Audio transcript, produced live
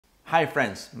Hi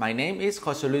friends, my name is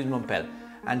José Luis Mompell,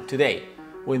 and today,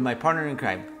 with my partner in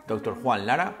crime, Dr. Juan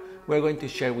Lara, we're going to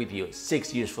share with you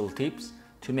 6 useful tips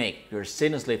to make your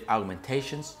sinus lift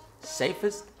augmentations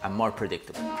safest and more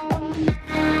predictable.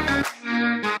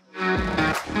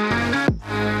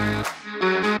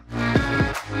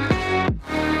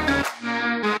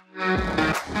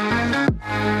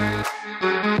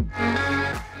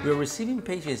 We're receiving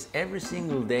patients every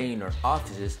single day in our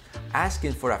offices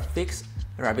asking for a fixed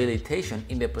rehabilitation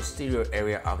in the posterior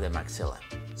area of the maxilla.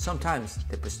 Sometimes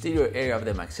the posterior area of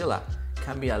the maxilla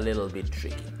can be a little bit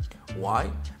tricky.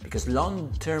 Why? Because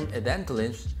long-term dental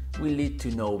lifts will lead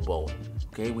to no bone.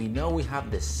 Okay, we know we have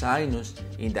the sinus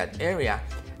in that area,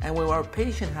 and when our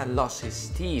patient had lost his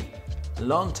teeth a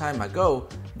long time ago,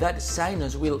 that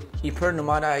sinus will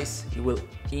hyperpneumatize, it will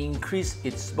increase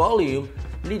its volume,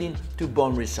 leading to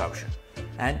bone resorption,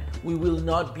 and we will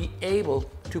not be able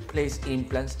to place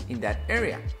implants in that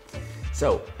area.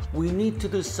 So we need to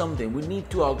do something. We need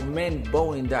to augment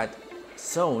bone in that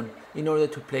zone in order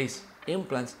to place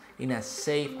implants in a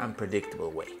safe and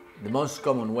predictable way. The most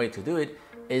common way to do it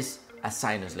is a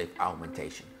sinus lift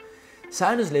augmentation.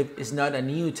 Sinus lift is not a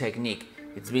new technique.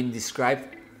 It's been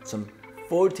described some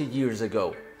 40 years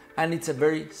ago, and it's a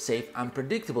very safe and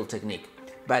predictable technique.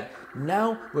 But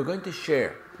now we're going to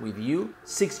share with you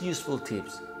 6 useful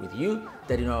tips with you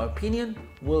that, in our opinion,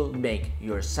 will make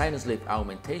your sinus lift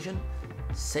augmentation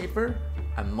safer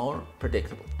and more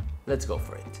predictable. Let's go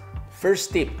for it.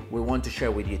 First tip we want to share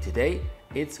with you today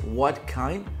is what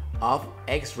kind of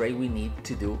X-ray we need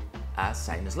to do a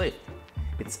sinus lift.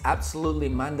 It's absolutely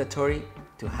mandatory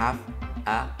to have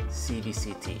a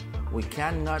CBCT. We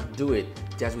cannot do it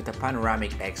just with a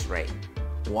panoramic X-ray.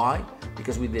 Why?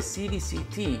 Because with the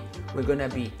CBCT, we're gonna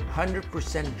be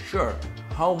 100% sure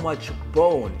how much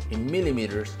bone in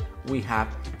millimeters we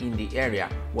have in the area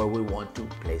where we want to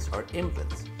place our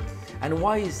implants. And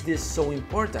why is this so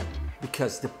important?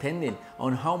 Because depending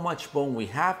on how much bone we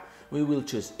have, we will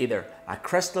choose either a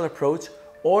crestal approach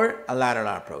or a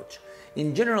lateral approach.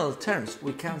 In general terms,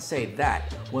 we can say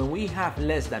that when we have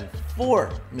less than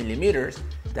 4 millimeters,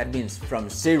 that means from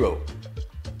 0,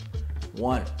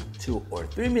 1, 2 or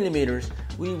 3 millimeters,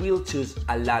 we will choose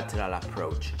a lateral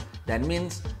approach. That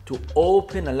means to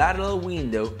open a lateral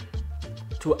window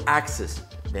to access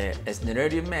the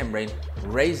styenoid membrane,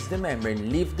 raise the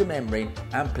membrane, lift the membrane,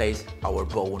 and place our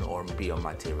bone or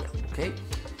biomaterial. Okay?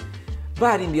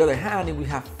 But in the other hand, if we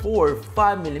have 4 or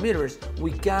 5 millimeters,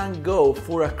 we can go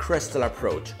for a crestal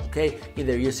approach. Okay?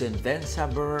 Either using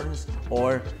Densa burns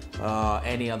or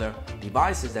any other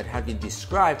devices that have been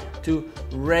described to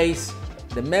raise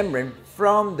the membrane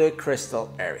from the crestal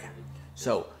area.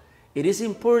 So it is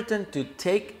important to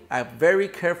take a very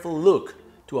careful look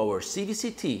to our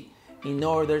CBCT in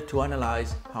order to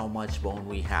analyze how much bone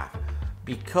we have,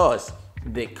 because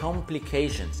the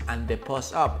complications and the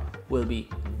post-op will be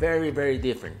very, very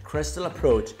different. Crestal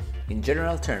approach, in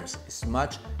general terms, is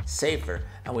much safer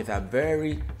and with a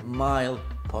very mild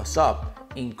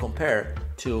post-op in compared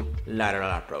to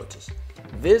lateral approaches.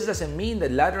 This doesn't mean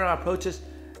that lateral approaches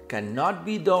cannot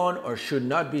be done or should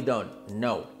not be done.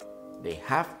 No, they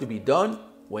have to be done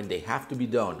when they have to be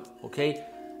done, okay?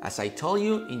 As I told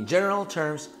you, in general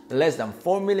terms, less than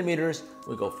 4 millimeters,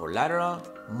 we go for lateral.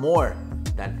 More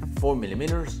than 4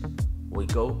 millimeters, we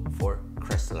go for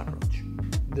crestal approach.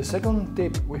 The second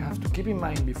tip we have to keep in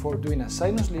mind before doing a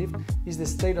sinus lift is the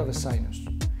state of the sinus.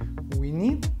 We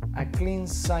need a clean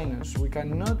sinus. We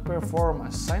cannot perform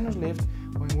a sinus lift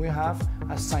when we have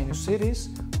a sinusitis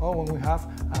or when we have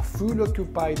a full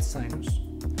occupied sinus.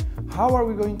 How are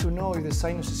we going to know if the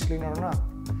sinus is clean or not?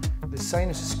 The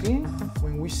sinus is clean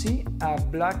when we see a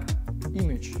black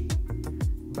image.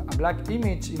 A black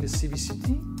image in the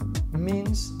CBCT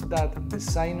means that the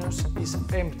sinus is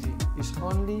empty, is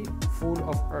only full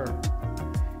of air.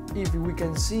 If we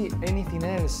can see anything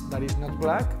else that is not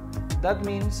black, that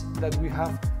means that we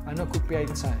have an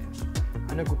occupied sinus.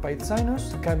 An occupied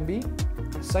sinus can be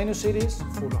sinusitis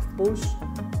full of pus,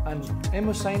 an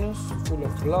hemosinus full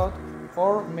of blood,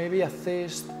 or maybe a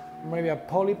cyst, maybe a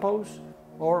polypus,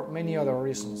 or many other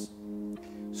reasons.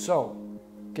 So,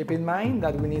 keep in mind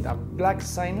that we need a black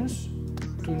sinus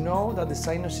to know that the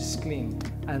sinus is clean.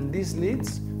 And this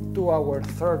leads to our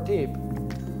third tip,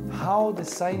 how the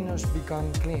sinus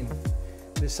becomes clean.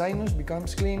 The sinus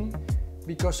becomes clean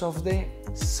because of the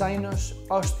sinus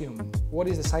ostium. What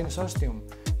is the sinus ostium?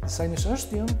 The sinus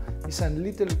ostium is a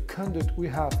little conduit we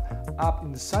have up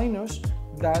in the sinus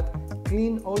that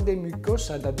clean all the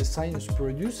mucosa that the sinus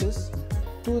produces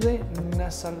to the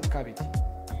nasal cavity.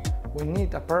 We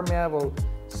need a permeable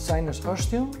sinus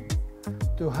ostium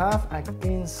to have a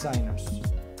clean sinus.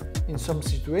 In some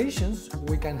situations,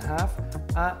 we can have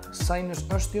a sinus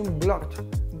ostium blocked.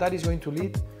 That is going to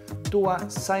lead to a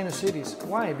sinusitis.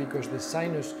 Why? Because the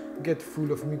sinus gets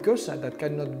full of mucosa that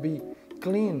cannot be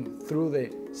cleaned through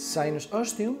the sinus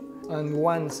ostium, and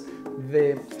once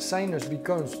the sinus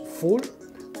becomes full,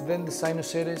 then the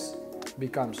sinusitis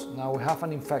becomes. Now we have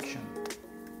an infection.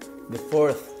 The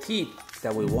fourth tip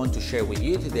that we want to share with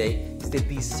you today is the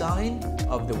design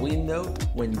of the window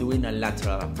when doing a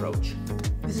lateral approach.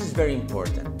 This is very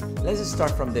important. Let's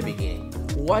start from the beginning.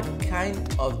 What kind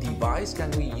of device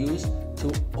can we use to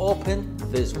open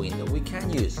this window? We can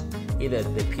use either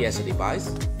the piezo device.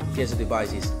 Piezo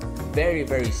device is very,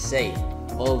 very safe,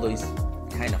 although it's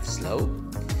kind of slow.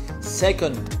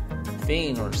 Second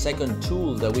thing or second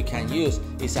tool that we can use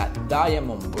is a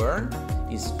diamond burn.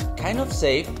 It's kind of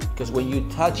safe because when you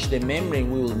touch the membrane,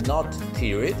 we will not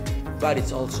tear it, but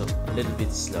it's also a little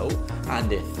bit slow. And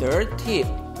the third tip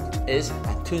is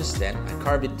a tungsten, a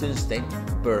carbide tungsten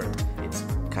burn. It's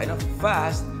kind of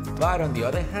fast, but on the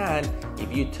other hand,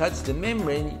 if you touch the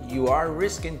membrane, you are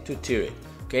risking to tear it.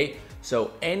 Okay,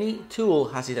 so any tool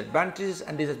has its advantages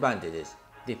and disadvantages.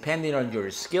 Depending on your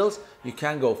skills, you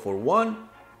can go for one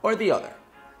or the other.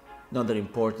 Another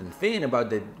important thing about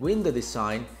the window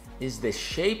design is the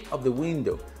shape of the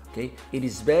window. Okay, it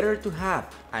is better to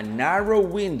have a narrow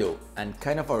window and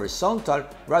kind of horizontal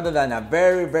rather than a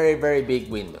very, very, very big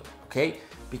window. Okay,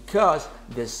 because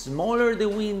the smaller the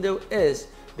window is,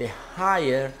 the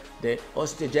higher the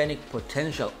osteogenic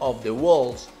potential of the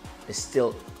walls is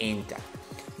still intact.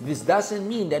 This doesn't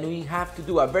mean that we have to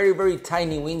do a very, very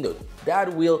tiny window.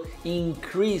 That will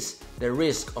increase the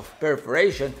risk of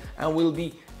perforation and will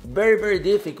be very, very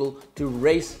difficult to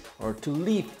raise or to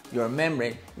lift your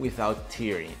membrane without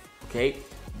tearing. Okay,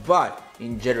 but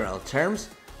in general terms,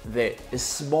 the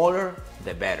smaller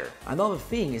the better. Another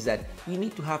thing is that you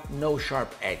need to have no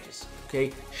sharp edges.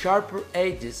 Okay, sharper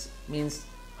edges means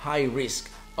high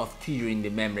risk of tearing the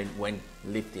membrane when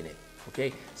lifting it.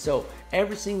 Okay, so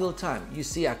every single time you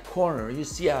see a corner, you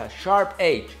see a sharp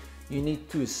edge, you need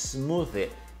to smooth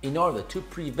it in order to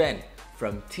prevent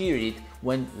from tearing it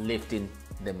when lifting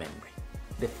the membrane.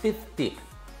 The fifth tip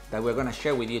that we're going to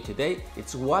share with you today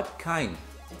is what kind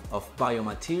of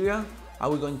biomaterial are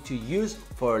we going to use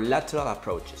for lateral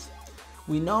approaches.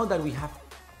 We know that we have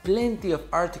plenty of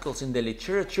articles in the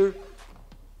literature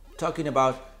talking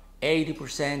about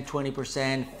 80%,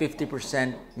 20%,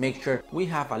 50% mixture. We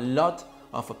have a lot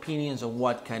of opinions on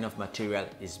what kind of material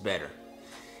is better.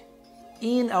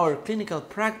 In our clinical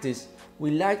practice,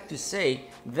 we like to say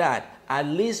that at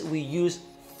least we use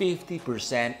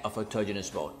 50% of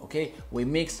autogenous bone, okay? We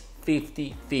mix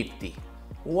 50-50.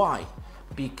 Why?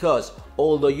 Because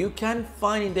although you can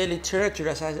find in the literature,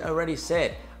 as I already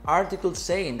said, articles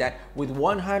saying that with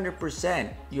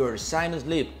 100% your sinus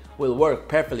lift will work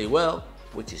perfectly well,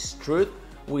 which is truth,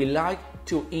 we like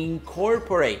to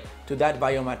incorporate to that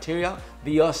biomaterial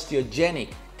the osteogenic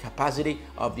capacity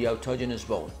of the autogenous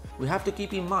bone. We have to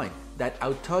keep in mind that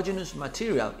autogenous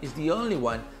material is the only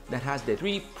one that has the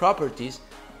three properties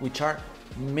which are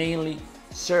mainly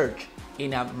searched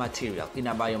in a material, in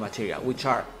a biomaterial, which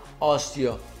are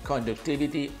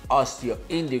osteoconductivity,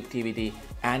 osteoinductivity,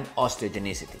 and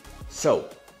osteogenicity. So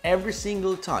every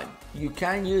single time you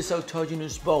can use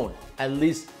autogenous bone at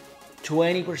least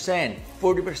 20%,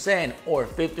 40%, or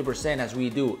 50% as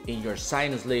we do in your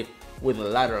sinus lift with a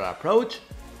lateral approach,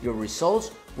 your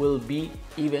results will be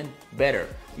even better.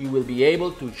 You will be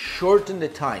able to shorten the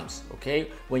times, okay?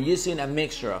 When using a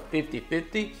mixture of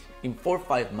 50-50, in 4 or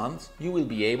 5 months, you will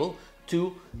be able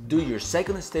to do your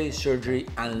second stage surgery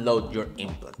and load your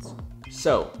implants.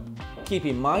 So keep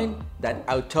in mind that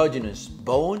autogenous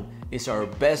bone is our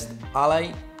best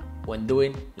ally when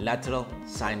doing lateral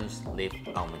sinus lift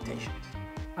augmentations.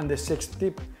 And the sixth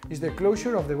tip is the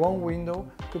closure of the bone window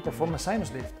to perform a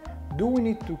sinus lift. Do we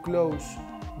need to close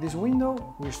this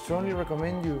window? We strongly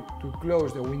recommend you to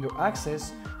close the window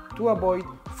access to avoid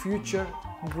future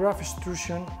graft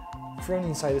extrusion from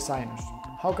inside the sinus.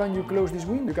 How can you close this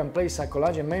window? You can place a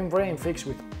collagen membrane fixed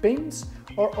with pins,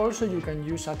 or also you can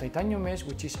use a titanium mesh,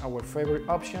 which is our favorite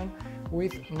option,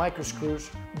 with micro screws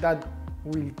that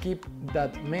will keep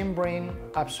that membrane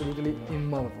absolutely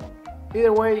immovable.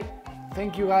 Either way,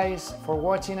 thank you guys for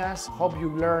watching us. Hope you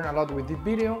learned a lot with this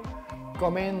video.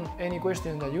 Comment any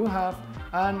question that you have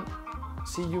and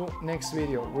see you next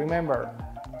video. Remember,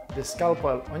 the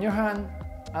scalpel on your hand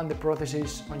and the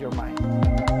prosthesis on your mind.